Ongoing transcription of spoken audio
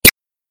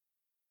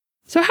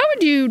So how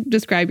would you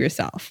describe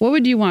yourself? What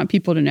would you want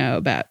people to know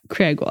about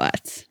Craig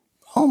Watts?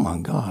 Oh, my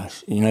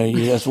gosh.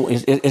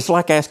 It's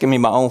like asking me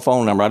my own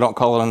phone number. I don't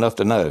call it enough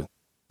to know.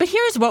 But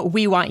here's what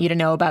we want you to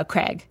know about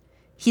Craig.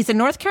 He's a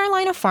North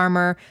Carolina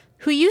farmer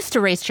who used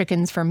to raise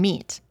chickens for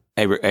meat.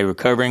 A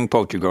recovering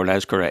poultry grower,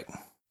 that's correct.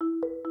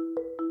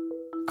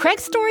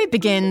 Craig's story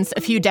begins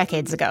a few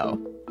decades ago.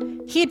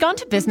 He had gone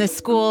to business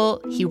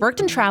school, he worked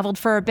and traveled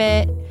for a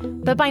bit,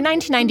 but by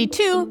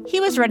 1992, he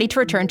was ready to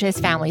return to his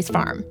family's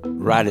farm.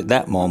 Right at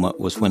that moment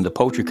was when the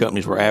poultry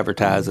companies were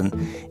advertising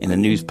in the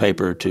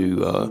newspaper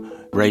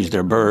to raise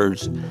their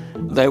birds.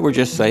 They were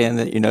just saying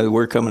that,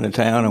 we're coming to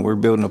town and we're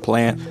building a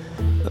plant.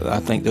 I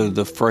think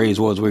the phrase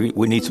was,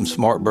 we need some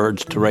smart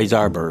birds to raise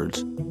our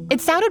birds.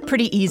 It sounded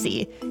pretty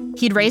easy.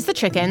 He'd raise the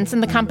chickens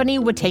and the company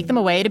would take them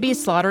away to be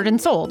slaughtered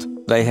and sold.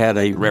 They had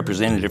a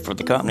representative for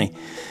the company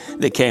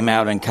that came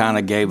out and kind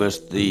of gave us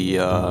the,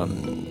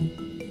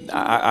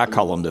 I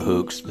call them the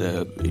hooks.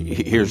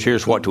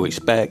 Here's what to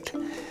expect.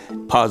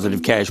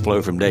 Positive cash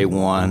flow from day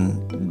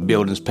one.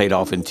 Buildings paid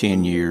off in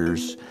 10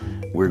 years.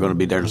 We're going to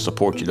be there to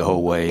support you the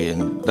whole way.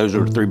 And those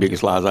are the three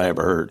biggest lies I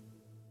ever heard.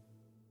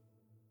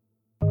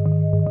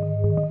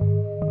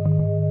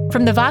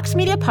 From the Vox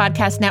Media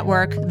Podcast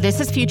Network, this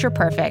is Future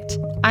Perfect.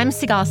 I'm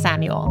Sigal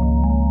Samuel.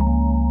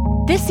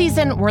 This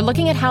season, we're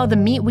looking at how the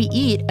meat we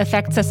eat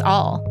affects us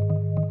all.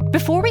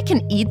 Before we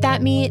can eat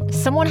that meat,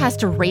 someone has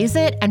to raise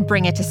it and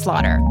bring it to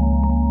slaughter.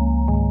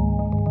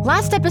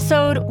 Last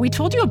episode, we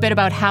told you a bit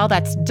about how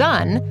that's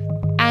done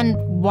and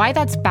why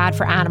that's bad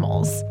for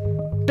animals.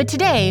 But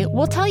today,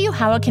 we'll tell you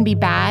how it can be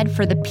bad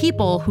for the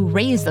people who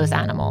raise those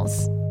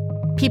animals.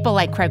 People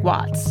like Craig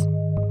Watts.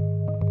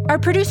 Our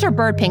producer,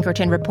 Bird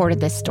Pinkerton, reported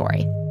this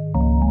story.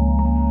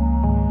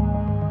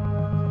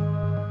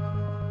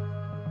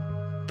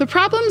 The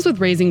problems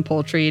with raising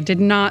poultry did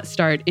not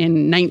start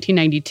in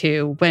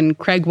 1992 when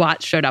Craig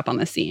Watts showed up on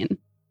the scene.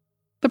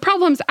 The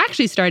problems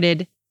actually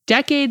started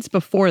decades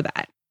before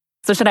that.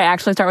 So should I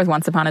actually start with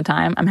Once Upon a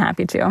Time? I'm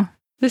happy to.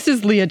 This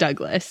is Leah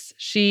Douglas.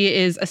 She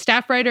is a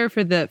staff writer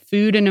for the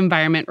Food and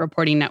Environment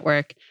Reporting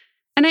Network,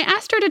 and I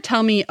asked her to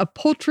tell me a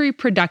poultry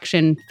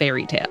production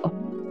fairy tale.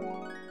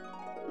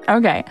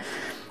 Okay.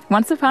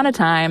 Once upon a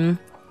time,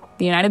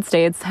 the United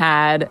States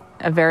had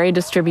a very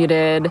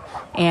distributed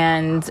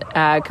and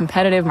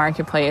competitive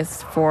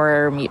marketplace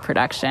for meat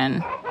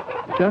production.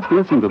 Just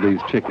listen to these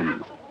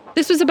chickens.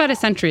 This was about a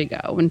century ago,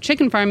 when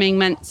chicken farming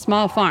meant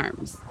small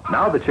farms.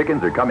 Now the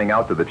chickens are coming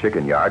out to the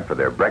chicken yard for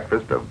their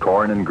breakfast of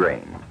corn and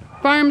grain.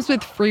 Farms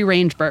with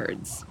free-range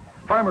birds.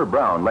 Farmer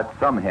Brown lets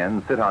some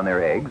hens sit on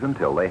their eggs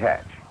until they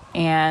hatch.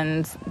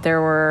 And there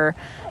were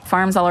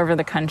farms all over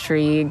the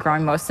country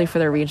growing mostly for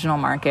their regional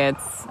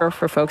markets or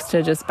for folks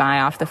to just buy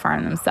off the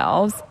farm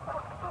themselves.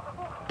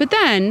 But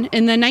then,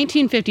 in the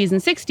 1950s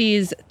and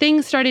 60s,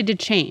 things started to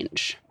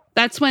change.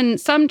 That's when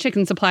some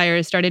chicken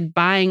suppliers started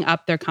buying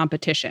up their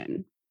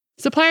competition.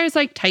 Suppliers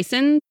like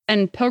Tyson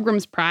and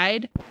Pilgrim's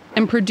Pride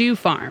and Perdue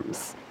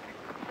Farms.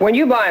 When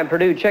you buy a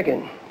Perdue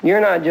chicken, you're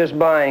not just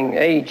buying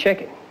a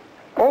chicken.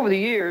 Over the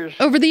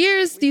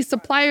years, these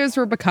suppliers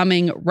were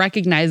becoming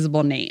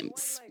recognizable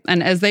names.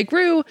 And as they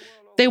grew,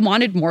 they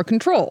wanted more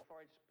control.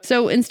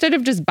 So instead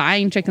of just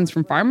buying chickens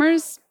from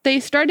farmers, they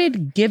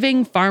started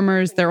giving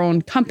farmers their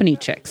own company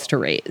chicks to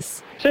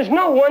raise. Since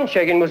no one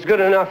chicken was good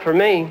enough for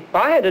me,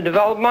 I had to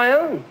develop my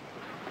own.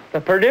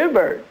 The Perdue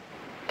bird.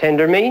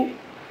 Tender meat,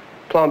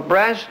 plump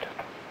breast,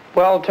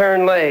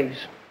 well-turned legs.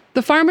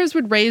 The farmers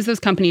would raise those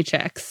company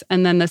chicks,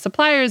 and then the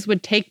suppliers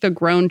would take the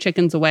grown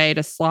chickens away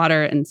to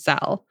slaughter and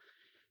sell.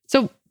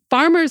 So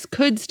farmers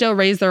could still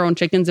raise their own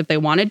chickens if they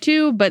wanted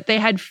to, but they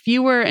had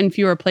fewer and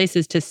fewer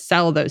places to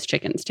sell those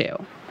chickens to.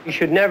 You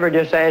should never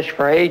just ask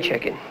for a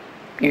chicken.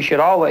 You should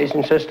always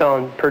insist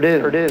on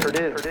Perdue.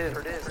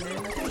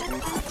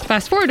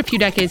 Fast forward a few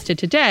decades to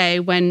today,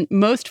 when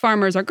most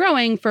farmers are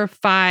growing for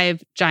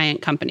 5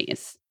 giant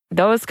companies.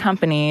 Those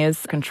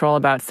companies control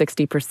about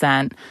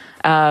 60%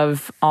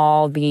 of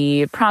all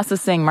the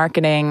processing,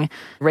 marketing,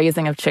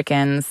 raising of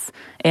chickens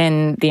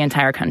in the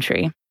entire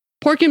country.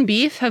 Pork and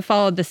beef have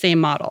followed the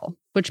same model,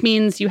 which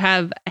means you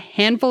have a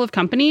handful of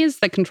companies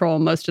that control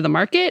most of the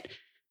market,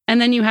 and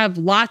then you have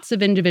lots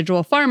of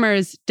individual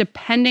farmers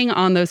depending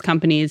on those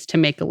companies to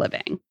make a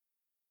living.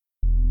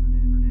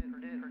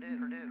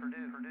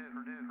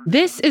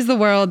 This is the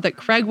world that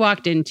Craig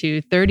walked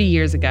into 30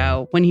 years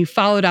ago when he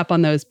followed up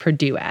on those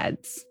Perdue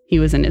ads. He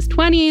was in his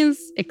 20s,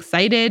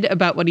 excited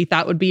about what he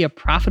thought would be a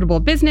profitable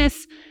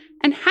business,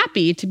 and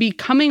happy to be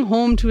coming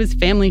home to his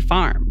family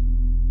farm.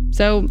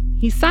 So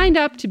he signed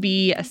up to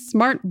be a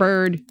smart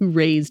bird who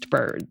raised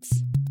birds.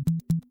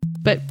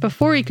 But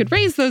before he could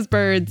raise those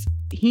birds,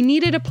 he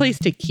needed a place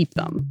to keep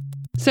them.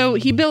 So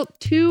he built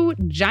 2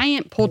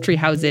 giant poultry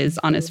houses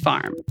on his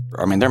farm.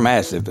 I mean, they're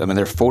massive. I mean,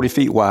 they're 40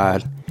 feet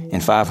wide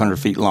and 500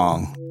 feet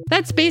long.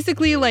 That's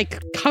basically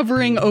like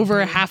covering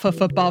over half a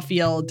football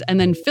field and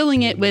then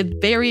filling it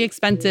with very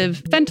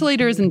expensive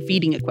ventilators and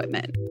feeding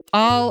equipment,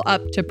 all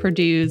up to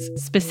Perdue's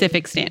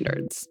specific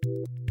standards.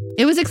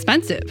 It was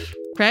expensive.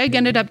 Craig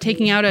ended up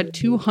taking out a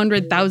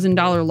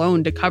 $200,000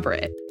 loan to cover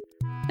it.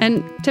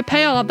 And to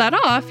pay all of that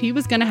off, he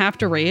was going to have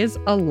to raise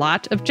a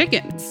lot of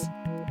chickens.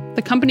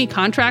 The company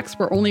contracts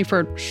were only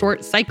for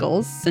short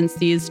cycles, since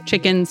these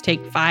chickens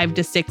take 5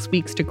 to 6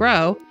 weeks to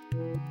grow,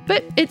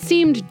 but it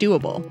seemed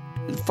doable.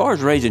 As far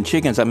as raising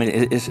chickens, I mean,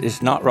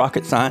 it's not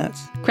rocket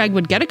science. Craig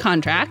would get a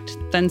contract,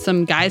 then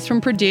some guys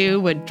from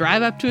Purdue would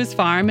drive up to his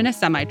farm in a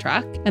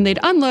semi-truck, and they'd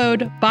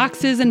unload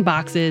boxes and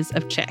boxes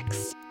of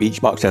chicks.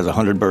 Each box has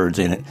 100 birds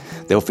in it.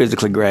 They'll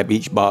physically grab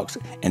each box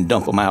and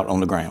dump them out on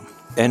the ground.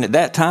 And at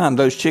that time,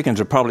 those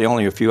chickens are probably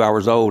only a few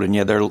hours old, and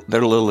yeah, they're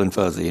little and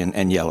fuzzy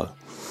and yellow.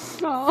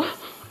 Oh,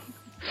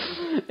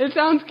 it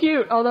sounds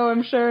cute, although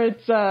I'm sure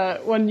it's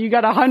when you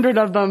got 100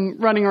 of them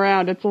running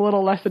around, it's a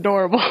little less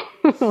adorable.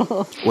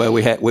 Well,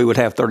 we would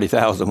have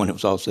 30,000 when it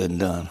was all said and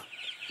done.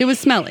 It was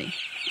smelly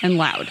and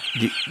loud.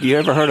 You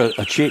ever heard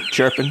a chick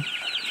chirping?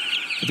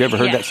 Have you ever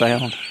heard that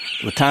sound?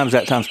 Well, times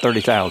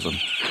 30,000.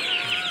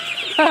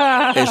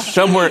 It's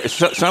somewhere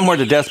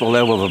the decibel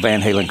level of a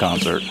Van Halen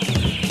concert.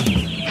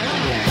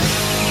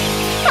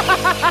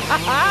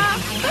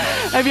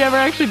 Have you ever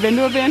actually been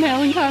to a Van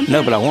Halen concert?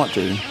 No, but I want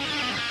to.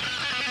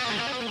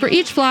 For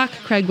each flock,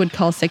 Craig would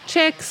cull sick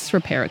chicks,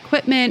 repair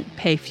equipment,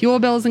 pay fuel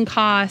bills and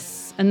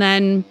costs, and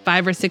then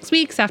 5 or 6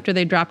 weeks after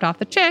they dropped off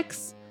the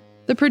chicks,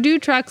 the Purdue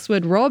trucks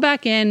would roll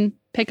back in,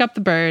 pick up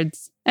the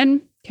birds,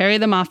 and carry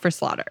them off for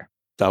slaughter.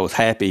 I was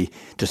happy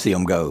to see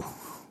them go.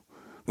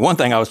 One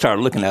thing, I was tired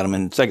of looking at them,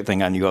 and the second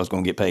thing, I knew I was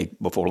going to get paid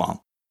before long.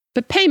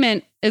 But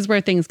payment is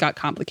where things got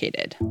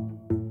complicated.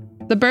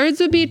 The birds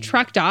would be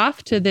trucked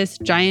off to this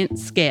giant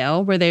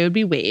scale where they would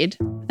be weighed,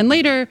 and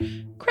later,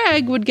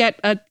 Craig would get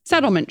a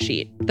settlement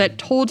sheet that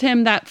told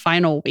him that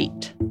final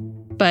weight.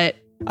 But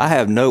I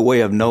have no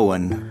way of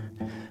knowing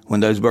when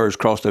those birds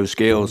cross those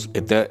scales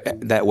if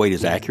that weight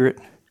is accurate.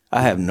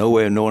 I have no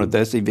way of knowing if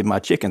that's even my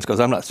chickens,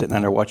 because I'm not sitting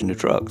down there watching the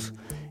trucks.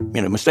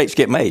 You know, mistakes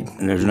get made,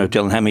 and there's no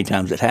telling how many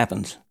times it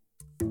happens.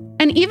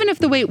 And even if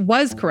the weight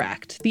was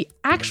correct, the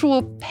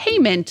actual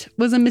payment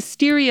was a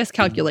mysterious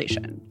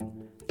calculation.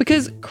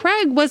 Because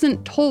Craig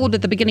wasn't told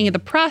at the beginning of the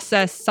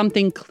process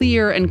something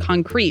clear and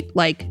concrete,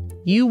 like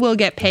you will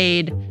get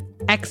paid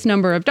X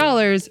number of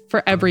dollars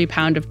for every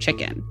pound of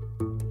chicken.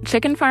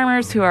 Chicken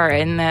farmers who are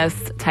in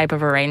this type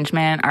of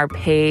arrangement are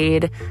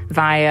paid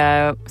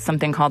via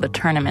something called a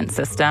tournament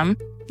system.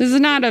 This is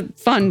not a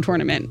fun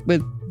tournament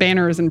with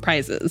banners and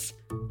prizes.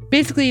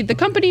 Basically, the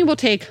company will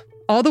take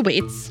all the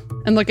weights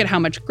and look at how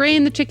much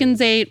grain the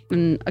chickens ate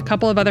and a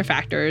couple of other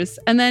factors,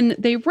 and then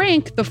they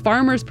rank the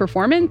farmer's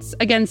performance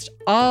against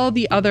all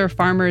the other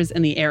farmers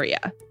in the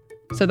area.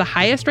 So the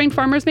highest ranked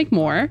farmers make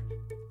more,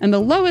 and the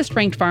lowest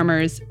ranked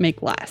farmers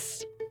make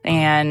less.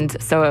 And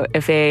so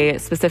if a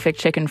specific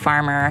chicken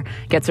farmer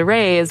gets a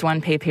raise one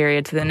pay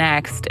period to the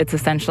next, it's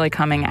essentially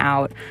coming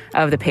out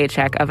of the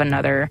paycheck of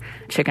another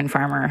chicken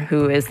farmer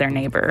who is their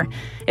neighbor.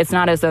 It's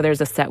not as though there's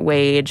a set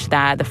wage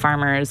that the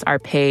farmers are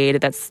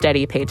paid that's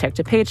steady paycheck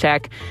to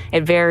paycheck.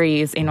 It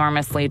varies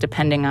enormously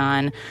depending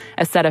on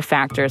a set of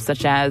factors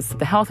such as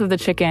the health of the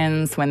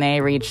chickens when they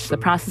reach the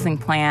processing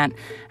plant,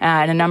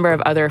 and a number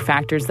of other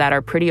factors that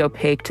are pretty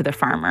opaque to the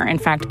farmer. In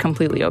fact,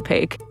 completely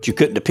opaque. You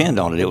couldn't depend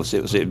on it.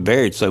 It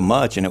varied so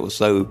much, and it was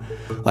so,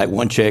 like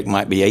one check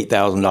might be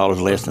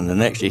 $8,000 less than the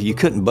next year. You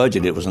couldn't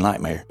budget. It was a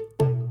nightmare.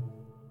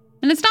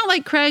 And it's not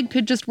like Craig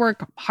could just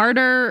work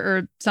harder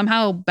or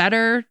somehow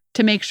better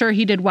to make sure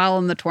he did well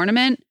in the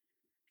tournament,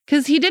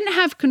 because he didn't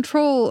have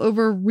control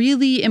over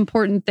really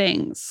important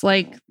things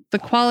like the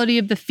quality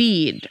of the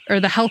feed or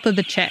the health of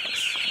the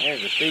chicks.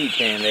 There's a feed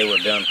can they were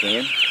dumped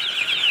in,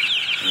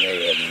 and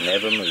they had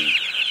never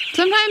moved.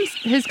 Sometimes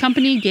his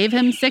company gave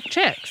him sick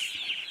chicks.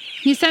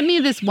 He sent me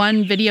this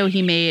one video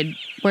he made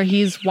where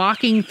he's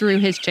walking through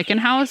his chicken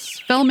house,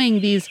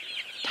 filming these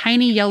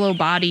tiny yellow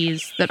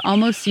bodies that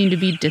almost seem to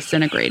be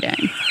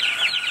disintegrating.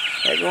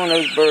 Every one of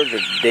those birds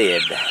are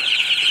dead.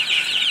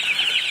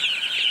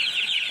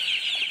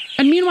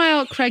 And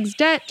meanwhile, Craig's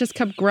debt just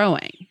kept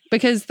growing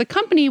because the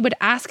company would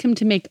ask him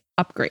to make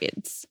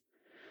upgrades.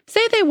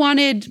 Say they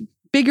wanted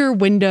bigger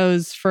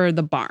windows for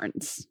the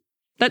barns.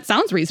 That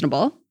sounds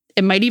reasonable.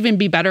 It might even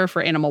be better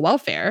for animal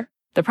welfare.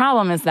 The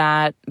problem is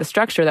that the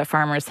structure that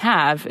farmers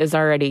have is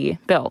already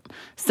built.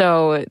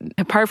 So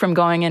apart from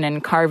going in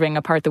and carving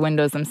apart the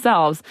windows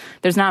themselves,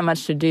 there's not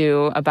much to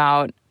do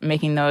about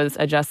making those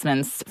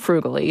adjustments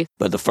frugally.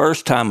 But the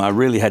first time I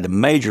really had a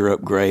major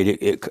upgrade,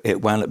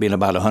 it wound up being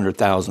about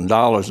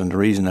 $100,000. And the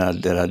reason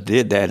that I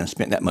did that and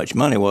spent that much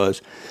money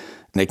was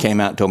they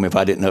came out and told me if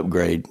I didn't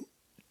upgrade,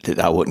 that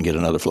I wouldn't get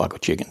another flock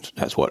of chickens.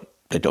 That's what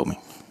they told me.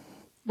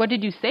 What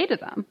did you say to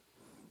them?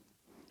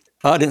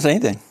 I didn't say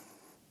anything.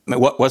 I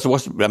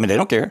mean, they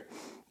don't care.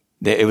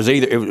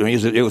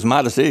 It was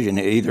my decision.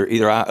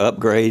 Either I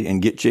upgrade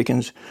and get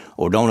chickens,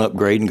 or don't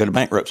upgrade and go to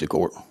bankruptcy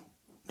court.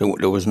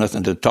 There was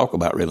nothing to talk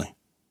about, really.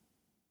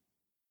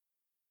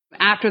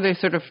 After they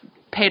sort of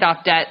paid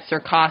off debts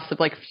or costs of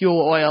like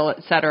fuel oil,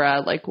 et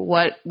cetera, like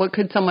what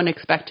could someone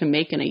expect to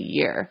make in a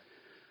year?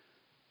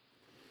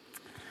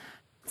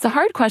 It's a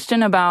hard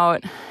question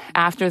about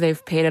after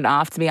they've paid it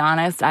off, to be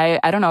honest. I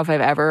don't know if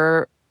I've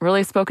ever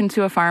really spoken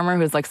to a farmer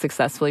who's like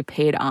successfully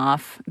paid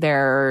off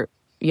their,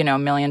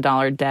 $1 million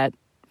debt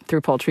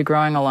through poultry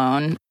growing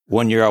alone.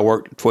 One year I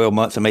worked 12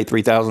 months and made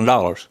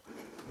 $3,000.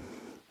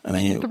 I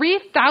mean,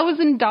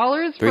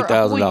 $3,000 for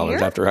a whole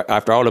year?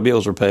 After all the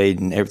bills were paid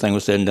and everything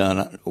was said and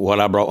done, what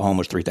I brought home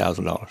was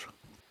 $3,000.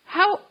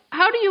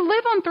 How do you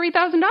live on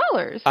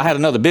 $3,000? I had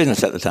another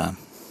business at the time.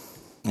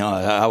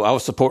 I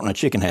was supporting a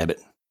chicken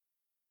habit.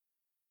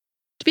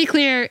 To be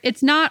clear,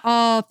 it's not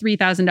all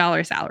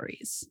 $3,000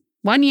 salaries.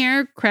 One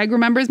year, Craig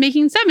remembers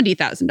making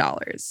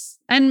 $70,000.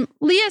 And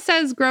Leah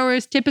says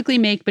growers typically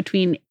make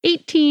between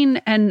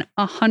 $18,000 and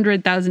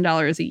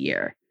 $100,000 a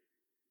year.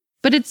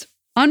 But it's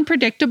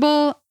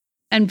unpredictable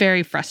and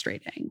very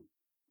frustrating.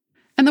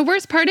 And the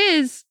worst part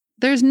is,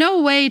 there's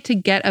no way to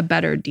get a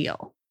better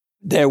deal.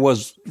 There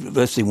was,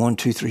 1,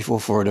 2, 3, 4,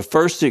 5. The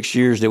first 6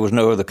 years, there was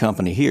no other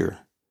company here.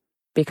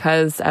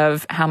 Because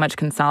of how much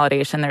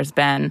consolidation there's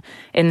been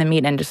in the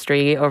meat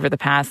industry over the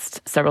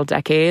past several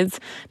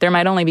decades, there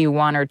might only be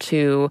 1 or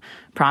 2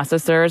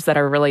 processors that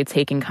are really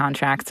taking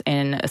contracts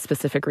in a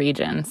specific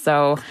region.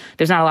 So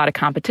there's not a lot of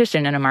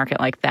competition in a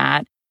market like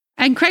that.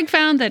 And Craig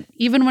found that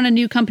even when a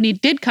new company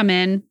did come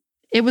in,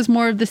 it was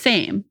more of the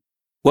same.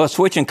 Well,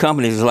 switching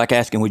companies is like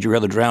asking, would you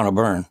rather drown or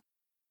burn?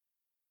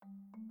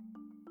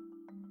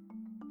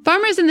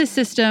 Farmers in this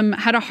system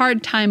had a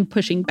hard time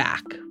pushing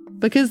back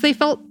because they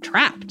felt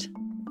trapped.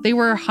 They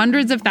were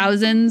hundreds of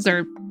thousands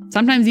or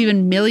sometimes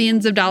even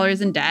millions of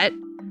dollars in debt.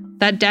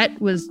 That debt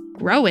was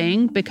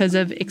growing because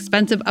of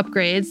expensive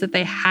upgrades that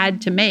they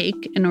had to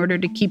make in order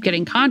to keep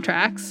getting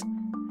contracts.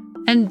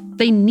 And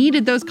they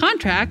needed those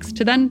contracts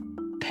to then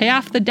pay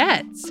off the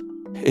debts.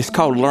 It's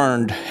called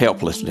learned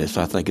helplessness,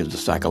 I think is the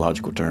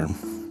psychological term.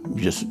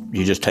 You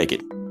just take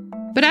it.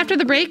 But after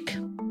the break,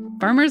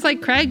 farmers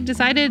like Craig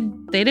decided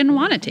they didn't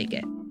want to take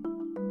it.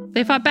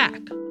 They fought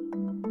back.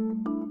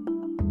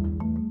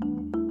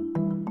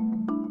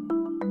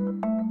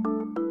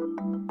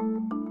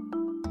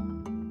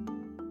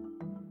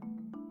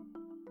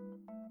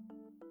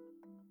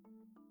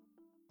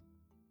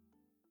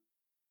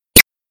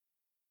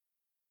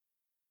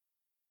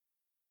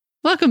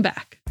 Welcome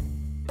back.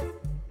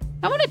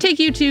 I want to take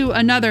you to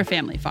another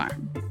family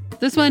farm,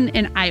 this one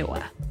in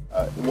Iowa.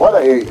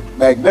 What a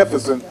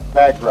magnificent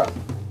backdrop.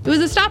 It was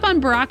a stop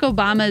on Barack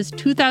Obama's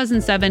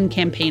 2007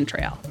 campaign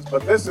trail.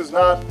 But this is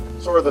not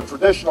sort of the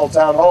traditional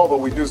town hall that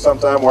we do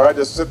sometime where I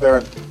just sit there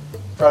and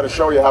try to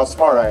show you how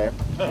smart I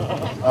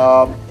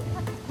am.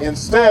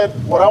 Instead,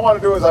 what I want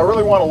to do is I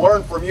really want to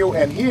learn from you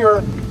and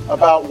hear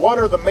about what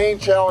are the main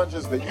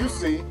challenges that you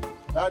see,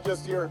 not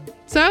just here.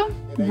 So,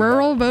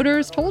 rural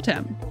voters told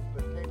him.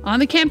 On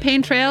the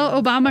campaign trail,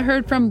 Obama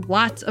heard from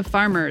lots of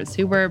farmers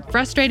who were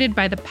frustrated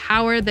by the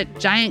power that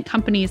giant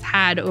companies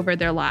had over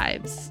their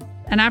lives.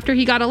 And after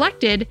he got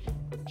elected,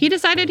 he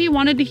decided he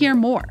wanted to hear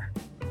more.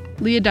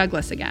 Leah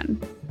Douglas again.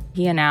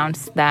 He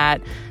announced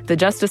that the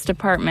Justice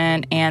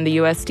Department and the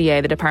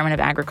USDA, the Department of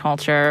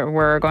Agriculture,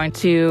 were going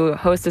to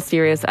host a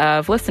series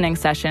of listening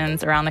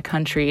sessions around the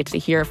country to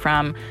hear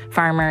from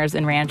farmers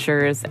and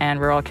ranchers and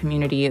rural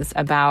communities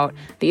about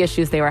the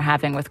issues they were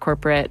having with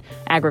corporate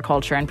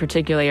agriculture, and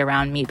particularly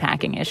around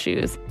meatpacking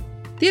issues.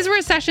 These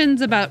were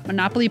sessions about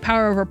monopoly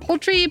power over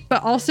poultry,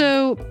 but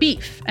also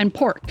beef and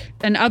pork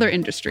and other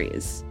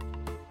industries.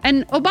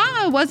 And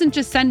Obama wasn't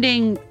just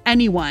sending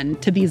anyone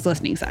to these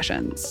listening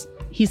sessions.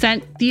 He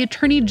sent the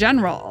Attorney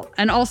General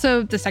and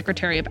also the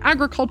Secretary of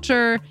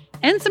Agriculture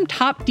and some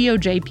top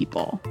DOJ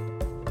people.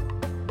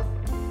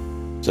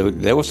 So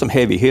there were some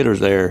heavy hitters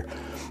there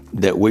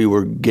that we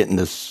were getting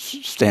to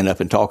stand up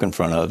and talk in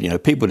front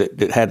of, people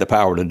that had the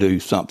power to do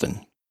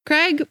something.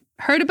 Craig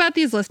heard about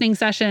these listening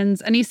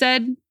sessions and he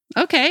said,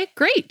 okay,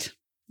 great,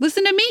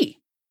 listen to me.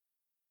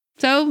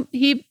 So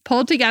he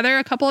pulled together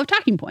a couple of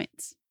talking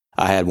points.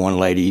 I had one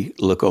lady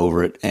look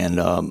over it and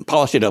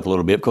polish it up a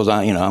little bit because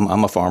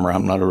I'm a farmer.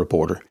 I'm not a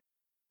reporter.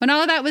 When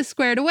all of that was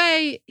squared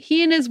away,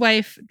 he and his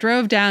wife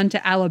drove down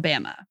to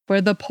Alabama, where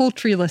the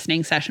poultry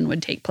listening session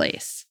would take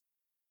place.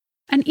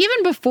 And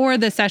even before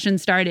the session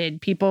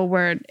started, people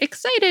were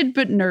excited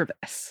but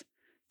nervous.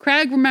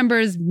 Craig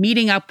remembers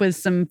meeting up with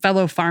some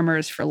fellow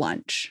farmers for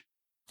lunch.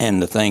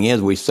 And the thing is,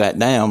 we sat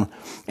down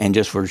and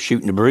just were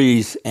shooting the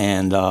breeze,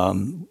 and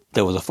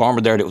there was a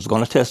farmer there that was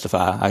going to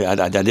testify.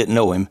 I didn't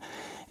know him.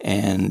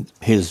 And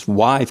his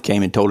wife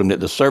came and told him that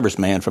the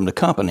serviceman from the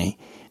company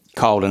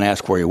called and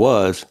asked where he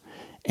was.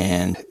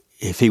 And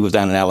if he was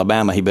down in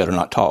Alabama, he better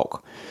not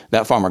talk.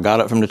 That farmer got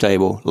up from the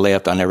table,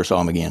 left. I never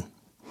saw him again.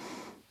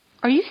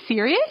 Are you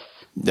serious?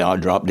 No, I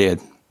dropped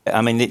dead.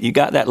 I mean, you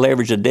got that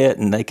leverage of debt,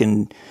 and they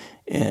can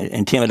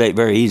intimidate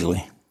very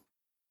easily.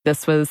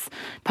 This was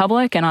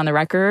public and on the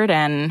record,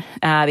 and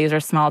these are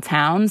small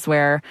towns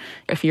where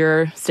if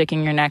you're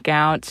sticking your neck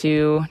out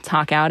to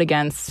talk out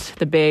against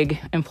the big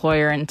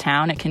employer in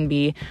town, it can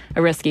be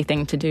a risky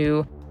thing to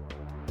do.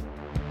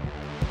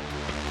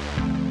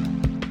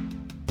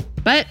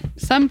 But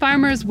some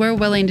farmers were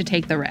willing to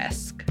take the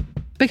risk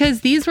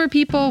because these were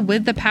people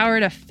with the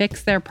power to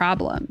fix their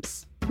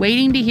problems,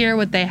 waiting to hear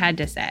what they had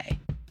to say.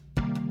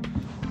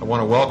 I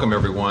want to welcome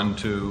everyone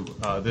to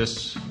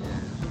this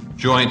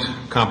joint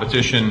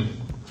competition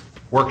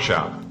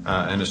workshop,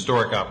 an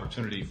historic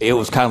opportunity. It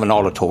was kind of an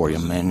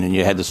auditorium, and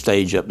you had the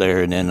stage up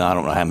there, and then I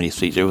don't know how many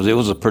seats. It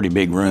was a pretty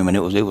big room, and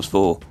it was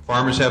full.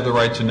 Farmers have the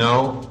right to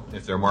know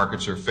if their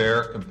markets are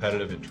fair,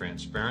 competitive, and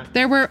transparent.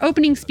 There were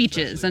opening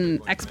speeches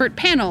and expert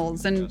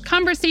panels and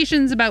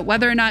conversations about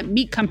whether or not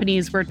meat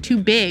companies were too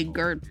big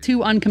or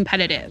too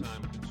uncompetitive.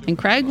 And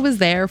Craig was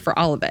there for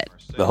all of it.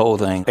 The whole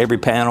thing, every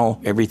panel,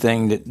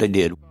 everything that they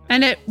did.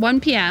 And at 1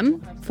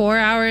 p.m., 4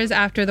 hours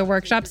after the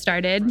workshop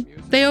started,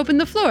 they opened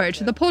the floor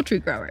to the poultry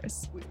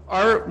growers.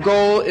 Our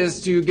goal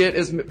is to get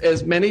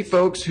as many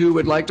folks who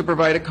would like to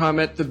provide a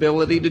comment the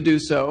ability to do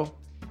so.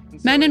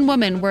 Men and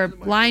women were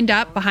lined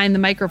up behind the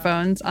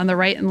microphones on the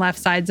right and left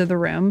sides of the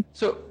room.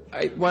 So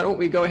why don't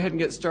we go ahead and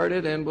get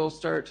started, and we'll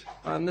start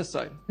on this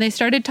side. They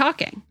started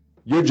talking.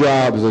 Your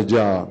job is a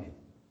job.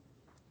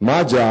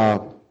 My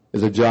job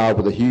is a job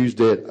with a huge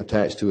debt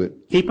attached to it.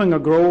 Keeping a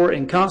grower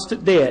in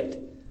constant debt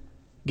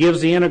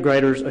gives the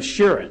integrators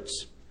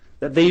assurance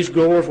that these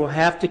growers will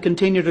have to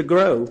continue to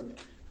grow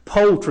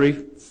poultry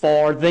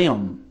for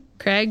them.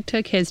 Craig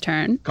took his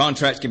turn.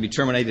 Contracts can be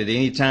terminated at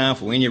any time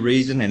for any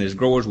reason, and as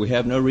growers, we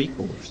have no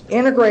recourse.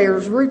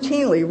 Integrators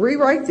routinely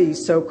rewrite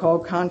these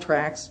so-called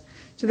contracts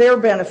to their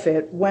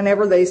benefit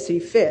whenever they see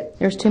fit.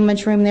 There's too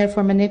much room there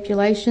for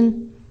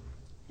manipulation,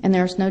 and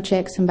there's no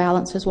checks and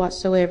balances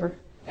whatsoever.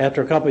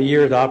 After a couple of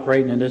years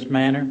operating in this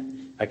manner,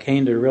 I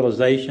came to the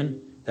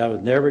realization that I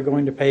was never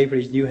going to pay for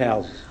these new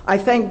houses. I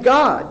thank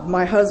God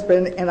my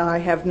husband and I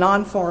have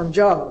non-farm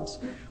jobs.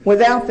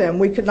 Without them,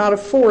 we could not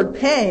afford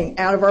paying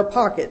out of our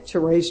pocket to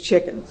raise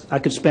chickens. I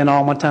could spend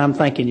all my time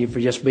thanking you for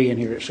just being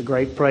here. It's a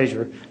great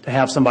pleasure to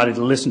have somebody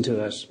to listen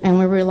to us. And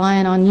we're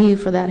relying on you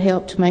for that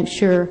help to make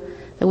sure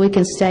that we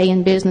can stay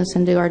in business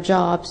and do our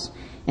jobs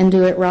and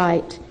do it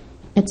right.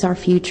 It's our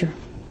future.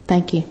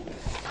 Thank you.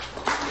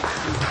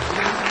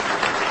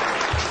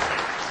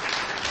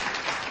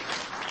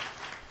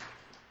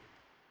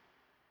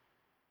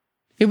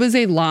 It was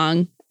a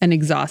long and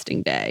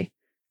exhausting day.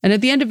 And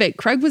at the end of it,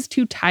 Craig was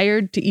too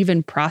tired to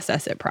even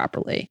process it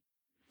properly.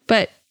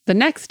 But the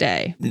next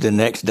day... The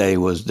next day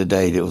was the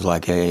day that was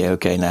like, hey,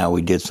 okay, now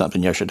we did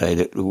something yesterday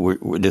that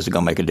this is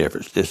going to make a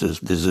difference. This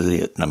is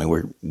it. I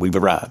mean, we've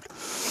arrived.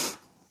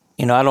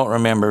 I don't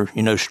remember,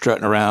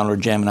 strutting around or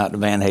jamming out to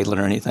Van Halen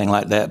or anything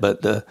like that,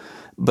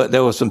 but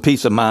there was some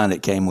peace of mind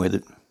that came with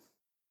it.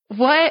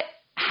 What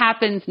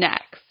happens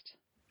next?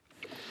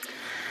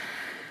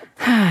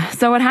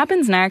 So what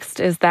happens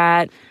next is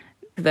that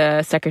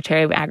the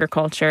Secretary of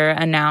Agriculture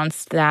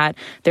announced that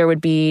there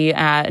would be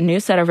a new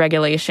set of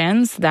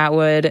regulations that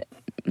would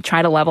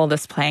try to level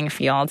this playing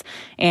field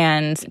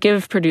and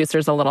give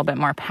producers a little bit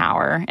more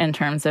power in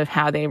terms of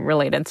how they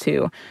related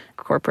to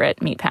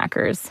corporate meat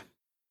packers.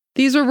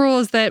 These were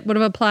rules that would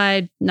have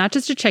applied not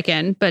just to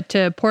chicken, but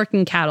to pork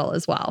and cattle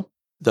as well.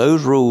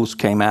 Those rules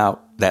came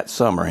out that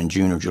summer in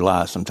June or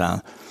July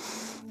sometime.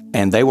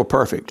 And they were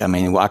perfect. I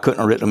mean, I couldn't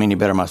have written them any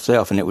better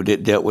myself. And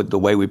it dealt with the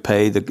way we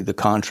pay the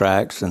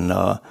contracts and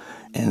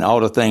all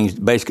the things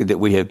basically that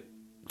we had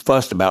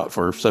fussed about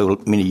for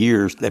so many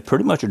years. They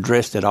pretty much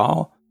addressed it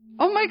all.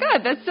 Oh my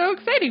God, that's so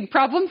exciting.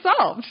 Problem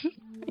solved.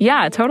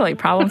 Yeah, totally.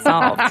 Problem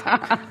solved.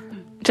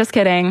 Just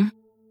kidding.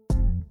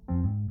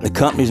 The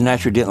companies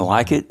naturally didn't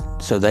like it,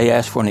 so they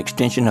asked for an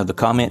extension of the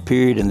comment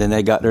period, and then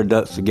they got their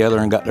ducks together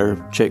and got their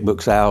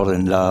checkbooks out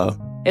and...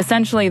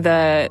 Essentially,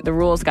 the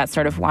rules got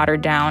sort of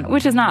watered down,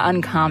 which is not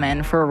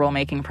uncommon for a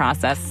rulemaking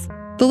process.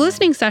 The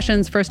listening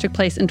sessions first took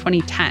place in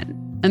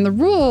 2010, and the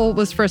rule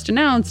was first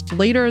announced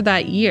later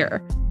that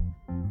year.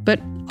 But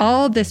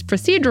all this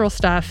procedural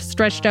stuff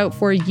stretched out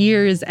for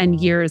years and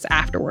years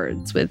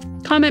afterwards, with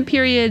comment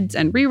periods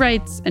and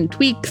rewrites and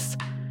tweaks.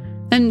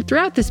 And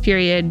throughout this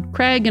period,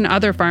 Craig and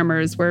other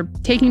farmers were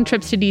taking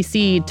trips to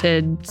D.C.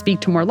 to speak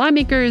to more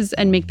lawmakers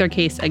and make their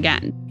case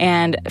again.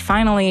 And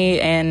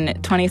finally, in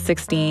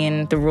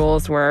 2016, the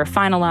rules were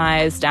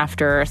finalized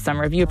after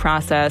some review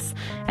process,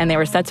 and they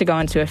were set to go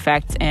into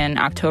effect in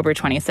October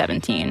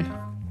 2017.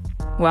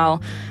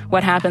 Well,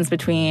 what happens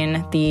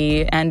between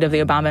the end of the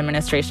Obama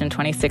administration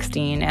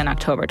 2016 and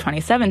October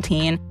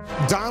 2017?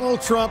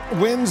 Donald Trump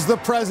wins the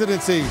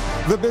presidency.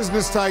 The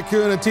business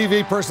tycoon and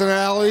TV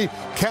personality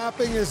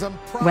capping his...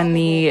 When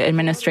the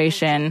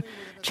administration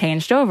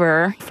changed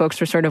over, folks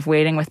were sort of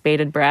waiting with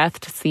bated breath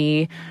to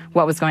see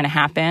what was going to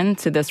happen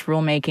to this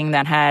rulemaking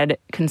that had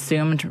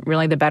consumed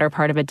really the better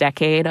part of a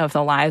decade of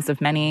the lives of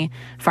many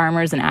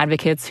farmers and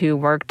advocates who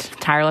worked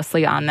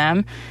tirelessly on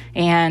them.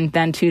 And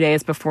then 2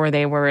 days before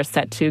they were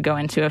set to go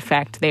into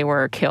effect, they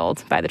were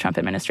killed by the Trump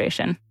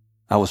administration.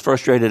 I was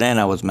frustrated and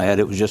I was mad.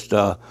 It was just,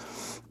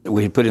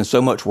 we had put in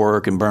so much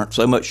work and burnt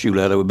so much shoe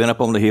leather. We'd been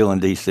up on the Hill in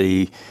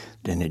D.C.,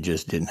 then it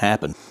just didn't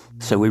happen.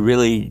 So we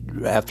really,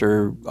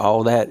 after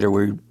all that, we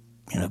were,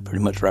 pretty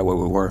much right where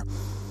we were.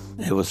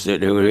 It was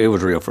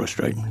real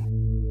frustrating.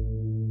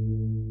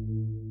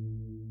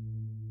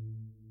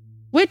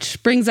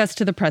 Which brings us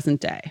to the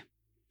present day.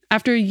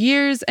 After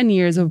years and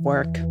years of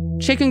work,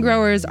 chicken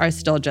growers are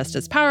still just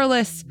as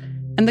powerless,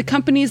 and the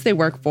companies they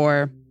work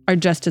for are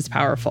just as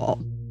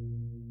powerful.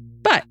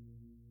 But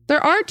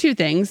there are two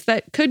things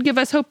that could give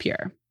us hope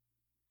here.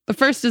 The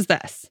first is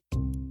this.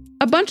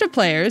 A bunch of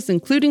players,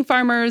 including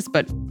farmers,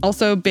 but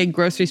also big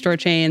grocery store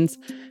chains,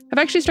 have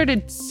actually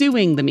started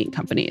suing the meat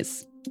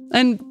companies.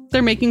 And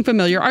they're making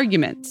familiar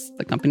arguments.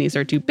 The companies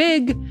are too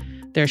big.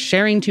 They're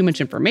sharing too much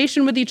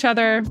information with each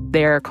other.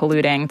 They're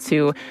colluding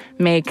to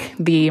make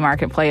the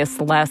marketplace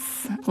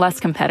less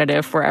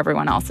competitive for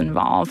everyone else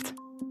involved.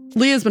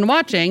 Leah's been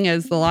watching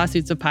as the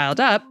lawsuits have piled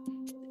up,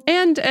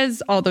 and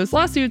as all those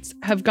lawsuits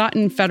have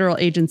gotten federal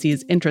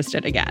agencies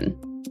interested again.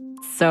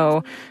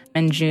 So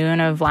in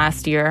June of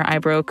last year, I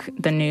broke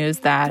the news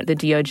that the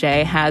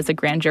DOJ has a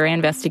grand jury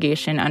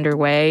investigation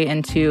underway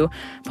into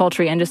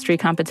poultry industry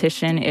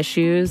competition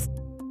issues.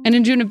 And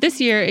in June of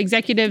this year,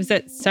 executives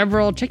at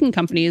several chicken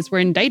companies were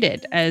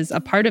indicted as a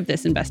part of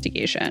this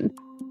investigation.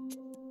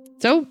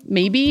 So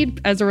maybe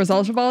as a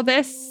result of all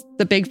this,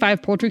 the big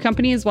five poultry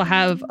companies will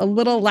have a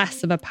little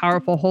less of a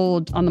powerful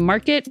hold on the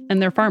market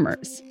and their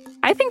farmers.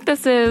 I think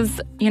this is,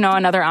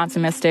 another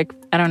optimistic,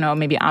 I don't know,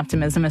 maybe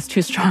optimism is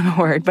too strong a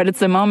word, but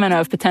it's a moment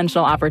of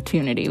potential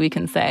opportunity, we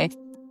can say.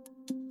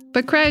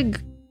 But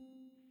Craig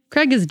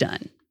is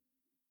done.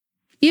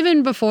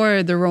 Even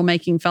before the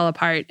rulemaking fell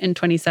apart in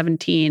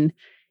 2017,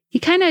 he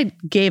kind of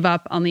gave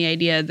up on the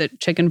idea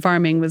that chicken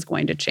farming was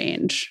going to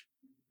change.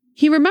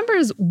 He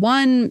remembers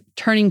one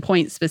turning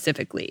point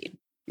specifically.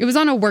 It was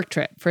on a work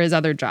trip for his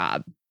other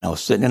job. I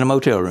was sitting in a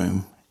motel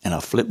room, and I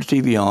flipped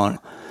the TV on,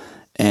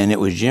 and it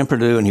was Jim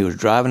Perdue, and he was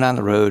driving down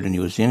the road, and he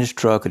was in his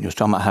truck, and he was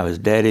talking about how his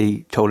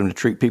daddy told him to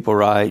treat people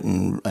right,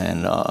 and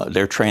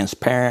they're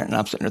transparent. And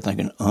I'm sitting there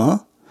thinking,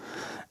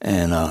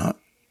 And I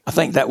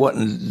think that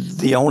wasn't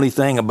the only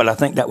thing, but I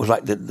think that was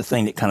like the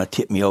thing that kind of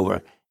tipped me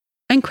over.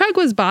 And Craig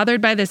was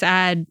bothered by this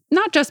ad,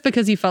 not just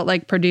because he felt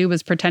like Perdue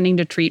was pretending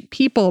to treat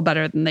people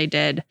better than they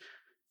did,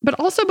 but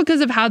also because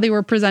of how they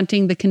were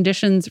presenting the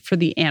conditions for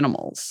the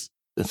animals.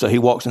 And so he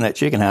walks in that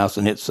chicken house,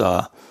 and it's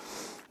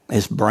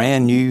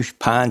brand new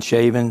pine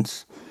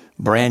shavings,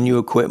 brand new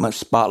equipment,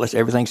 spotless,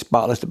 everything's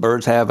spotless. The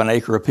birds have an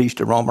acre apiece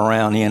to roam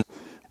around in.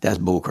 That's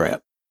bullcrap.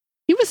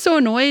 He was so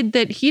annoyed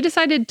that he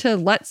decided to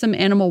let some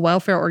animal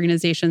welfare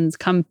organizations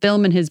come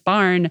film in his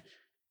barn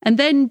and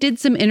then did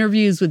some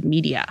interviews with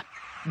media.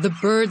 The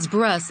birds'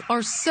 breasts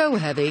are so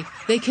heavy,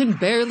 they can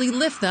barely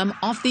lift them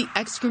off the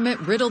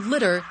excrement-riddled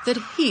litter that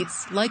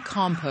heats like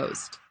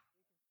compost.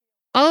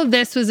 All of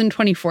this was in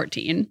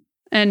 2014.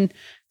 And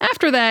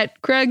after that,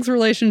 Craig's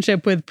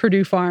relationship with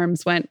Perdue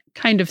Farms went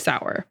kind of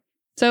sour.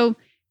 So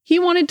he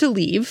wanted to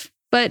leave,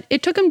 but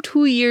it took him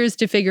 2 years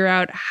to figure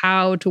out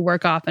how to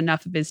work off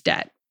enough of his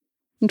debt.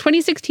 In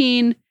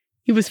 2016,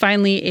 he was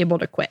finally able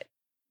to quit.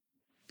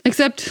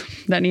 Except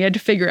then he had to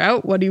figure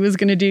out what he was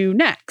going to do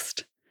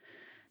next.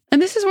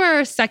 And this is where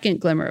our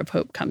second glimmer of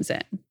hope comes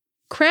in.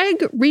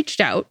 Craig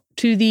reached out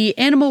to the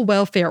animal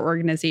welfare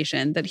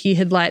organization that he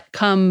had let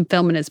come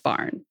film in his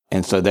barn.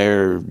 And so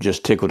they're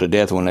just tickled to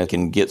death when they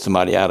can get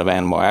somebody out of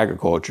animal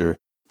agriculture.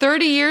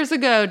 30 years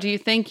ago, do you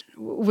think,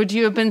 would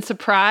you have been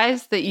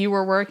surprised that you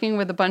were working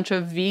with a bunch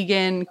of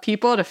vegan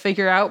people to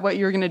figure out what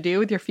you were going to do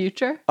with your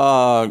future?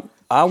 I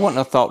wouldn't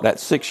have thought that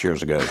 6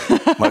 years ago,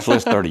 much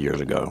less 30 years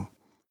ago.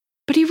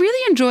 But he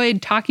really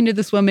enjoyed talking to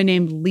this woman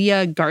named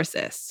Leah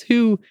Garces,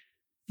 who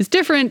is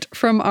different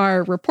from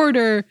our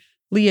reporter,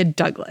 Leah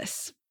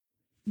Douglas.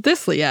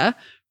 This Leah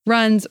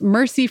runs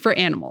Mercy for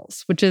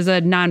Animals, which is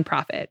a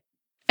nonprofit.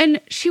 And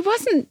she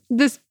wasn't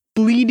this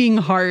bleeding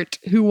heart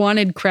who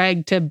wanted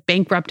Craig to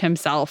bankrupt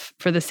himself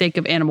for the sake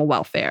of animal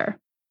welfare.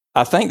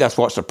 I think that's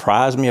what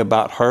surprised me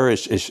about her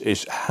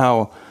is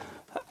how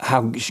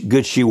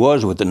good she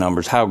was with the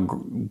numbers, how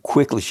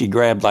quickly she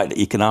grabbed like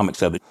the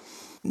economics of it.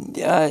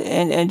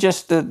 And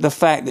just the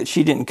fact that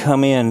she didn't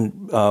come in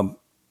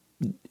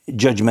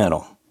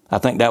judgmental. I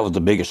think that was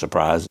the biggest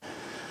surprise.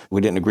 We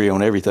didn't agree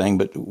on everything,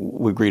 but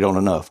we agreed on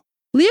enough.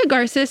 Leah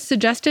Garces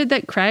suggested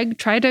that Craig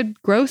try to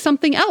grow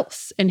something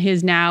else in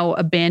his now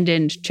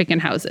abandoned chicken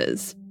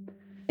houses.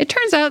 It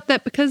turns out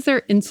that because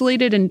they're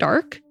insulated and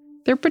dark,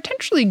 they're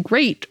potentially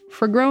great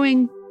for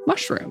growing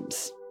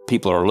mushrooms.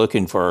 People are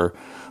looking for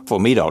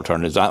meat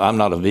alternatives. I'm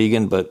not a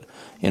vegan, but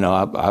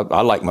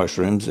I like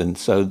mushrooms, and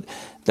so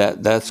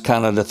that's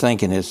kind of the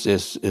thinking.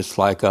 It's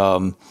like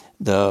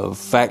the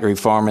factory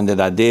farming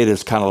that I did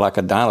is kind of like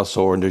a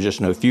dinosaur, and there's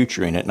just no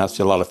future in it, and I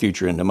see a lot of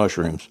future in the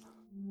mushrooms.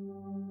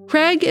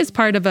 Craig is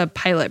part of a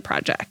pilot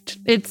project.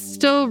 It's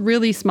still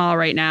really small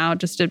right now,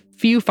 just a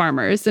few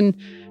farmers, and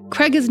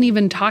Craig isn't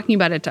even talking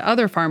about it to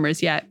other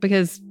farmers yet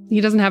because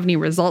he doesn't have any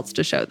results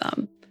to show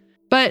them.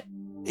 But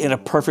in a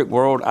perfect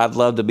world, I'd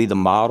love to be the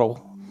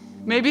model.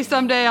 Maybe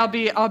someday I'll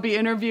be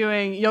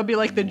interviewing. You'll be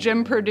like the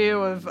Jim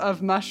Perdue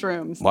of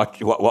mushrooms.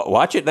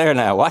 Watch it there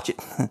now. Watch it.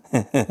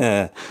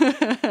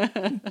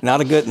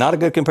 Not a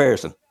good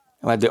comparison.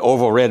 Like the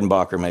Orville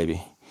Redenbacher,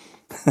 maybe.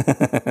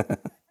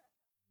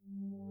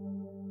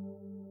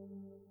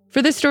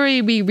 For this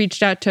story, we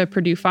reached out to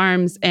Perdue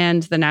Farms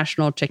and the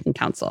National Chicken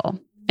Council.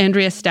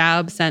 Andrea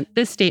Staub sent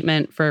this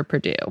statement for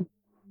Perdue.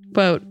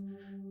 Quote,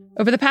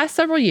 Over the past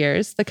several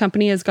years, the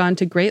company has gone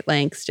to great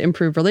lengths to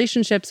improve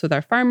relationships with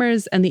our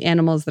farmers and the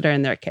animals that are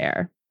in their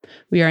care.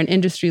 We are an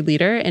industry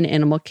leader in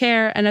animal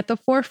care and at the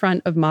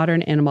forefront of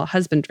modern animal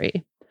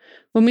husbandry.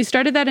 When we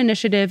started that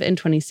initiative in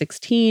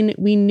 2016,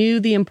 we knew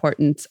the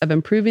importance of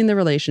improving the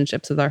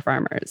relationships with our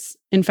farmers.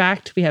 In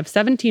fact, we have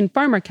 17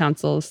 farmer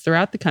councils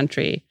throughout the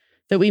country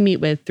that we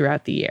meet with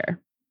throughout the year.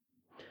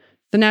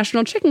 The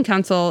National Chicken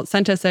Council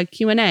sent us a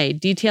Q&A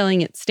detailing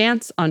its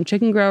stance on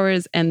chicken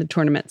growers and the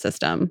tournament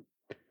system.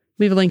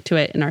 We've linked to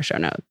it in our show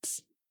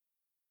notes.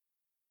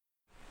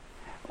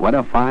 What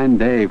a fine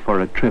day for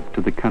a trip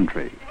to the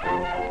country.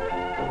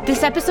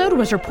 This episode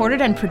was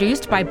reported and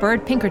produced by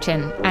Bird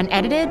Pinkerton and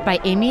edited by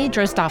Amy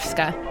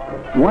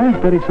Drozdowska. Why is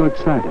Betty so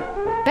excited?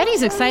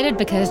 Betty's excited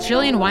because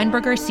Jillian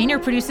Weinberger senior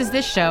produces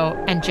this show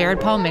and Jared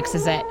Paul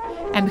mixes it,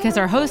 and because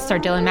our hosts are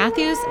Dylan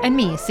Matthews and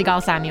me,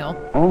 Sigal Samuel.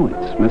 Oh,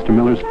 it's Mr.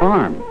 Miller's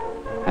farm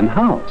and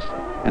house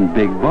and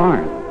big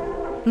barn.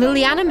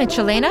 Liliana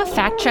Michelena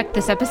fact-checked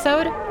this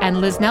episode,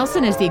 and Liz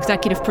Nelson is the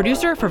executive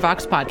producer for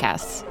Vox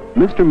Podcasts.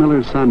 Mr.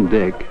 Miller's son,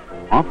 Dick,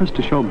 offers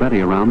to show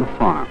Betty around the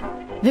farm.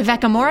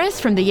 Viveka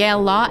Morris from the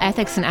Yale Law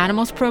Ethics and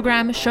Animals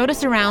program showed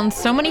us around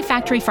so many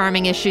factory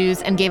farming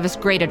issues and gave us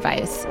great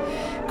advice.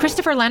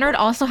 Christopher Leonard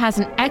also has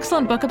an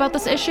excellent book about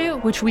this issue,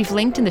 which we've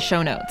linked in the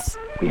show notes.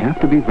 We have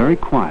to be very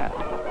quiet,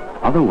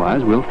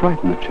 otherwise we'll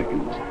frighten the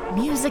chickens.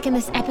 Music in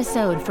this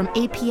episode from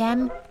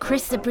APM,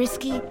 Chris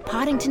Zabriskie,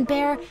 Poddington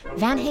Bear,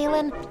 Van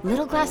Halen,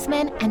 Little Glass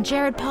Men, and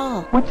Jared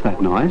Paul. What's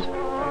that noise?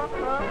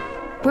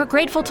 We're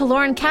grateful to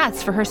Lauren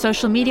Katz for her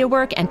social media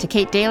work and to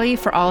Kate Daly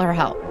for all her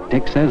help.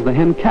 Dick says the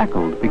hen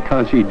cackled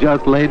because she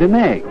just laid an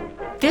egg.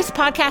 This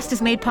podcast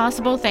is made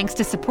possible thanks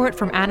to support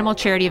from Animal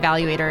Charity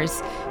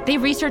Evaluators. They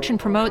research and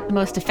promote the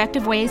most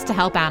effective ways to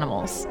help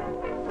animals.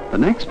 The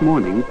next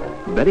morning,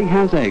 Betty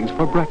has eggs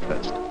for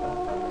breakfast.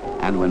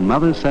 And when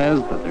Mother says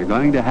that they're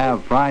going to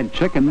have fried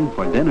chicken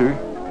for dinner,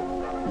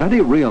 Betty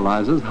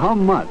realizes how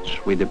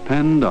much we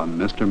depend on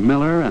Mr.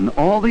 Miller and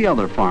all the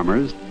other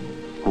farmers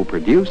who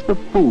produce the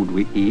food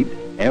we eat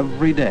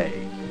every day.